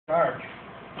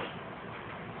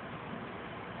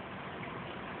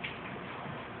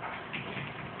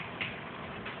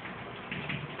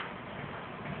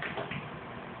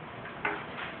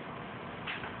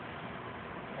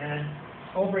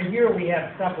over here we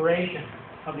have separation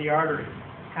of the arteries,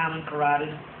 common carotid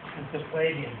and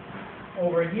subclavian.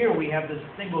 Over here we have this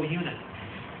single unit.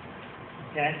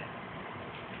 Okay?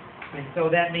 And so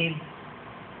that means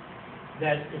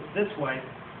that it's this way,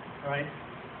 right?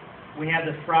 We have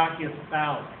this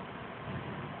brachiocephalic.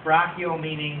 Brachio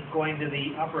meaning going to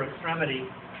the upper extremity,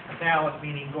 cephalic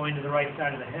meaning going to the right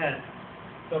side of the head.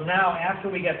 So now, after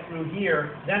we get through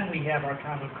here, then we have our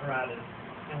common carotid,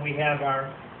 and we have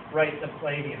our right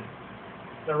subclavian.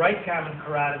 The right common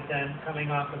carotid then,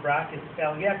 coming off the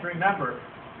brachiocephalic, you have to remember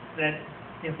that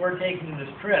if we're taking this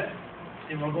trip,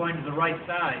 and we're going to the right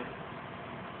side,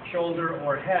 shoulder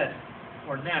or head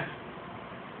or neck,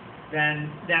 then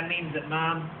that means that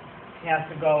mom has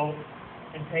to go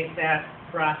and take that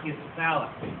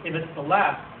brachiocephalic. If it's the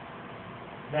left,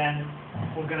 then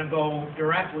we're going to go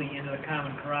directly into the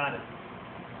common carotid.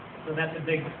 So that's a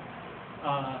big,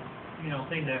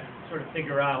 thing to sort of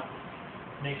figure out.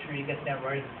 Make sure you get that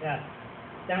right in the test.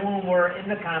 Then when we're in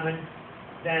the common,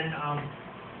 then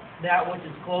that which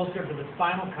is closer to the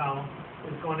spinal column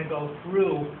is going to go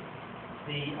through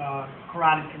the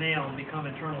carotid canal and become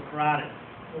internal carotid.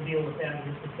 We'll deal with that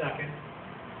in just a second.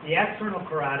 The external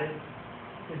carotid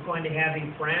is going to have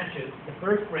these branches. The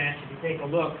first branch, if you take a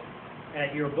look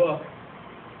at your book,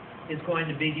 is going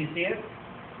to be, do you see it?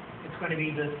 It's going to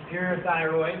be the superior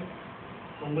thyroid,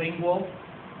 the lingual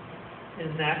is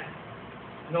next.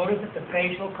 Notice that the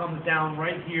facial comes down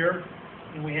right here,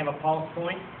 and we have a pulse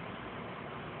point.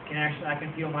 I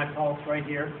can feel my pulse right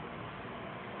here.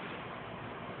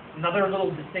 Another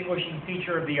little distinguishing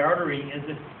feature of the artery is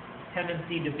its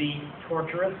tendency to be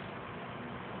tortuous.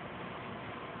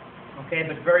 Okay,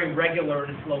 but very regular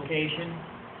in its location,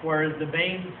 whereas the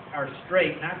veins are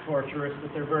straight, not tortuous,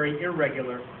 but they're very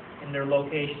irregular in their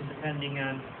location depending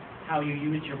on how you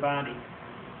use your body.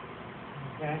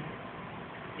 Okay.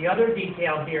 The other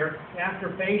detail here,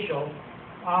 after facial,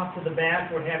 off to the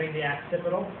back, we're having the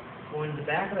occipital going to the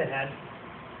back of the head,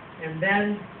 and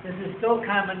then this is still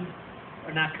common,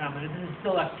 or not common, this is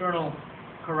still external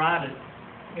carotid,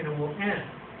 and it will end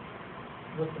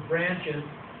with the branches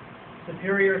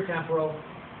superior temporal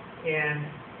and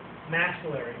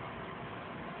maxillary.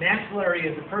 Maxillary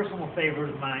is a personal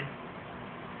favorite of mine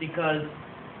because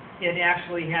it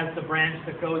actually has the branch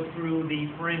that goes through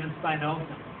the foramen spinosum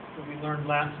that we learned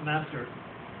last semester,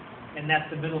 and that's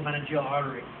the middle meningeal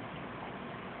artery.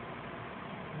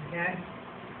 Okay?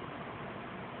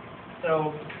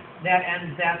 So that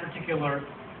ends that particular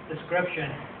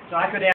description. So I could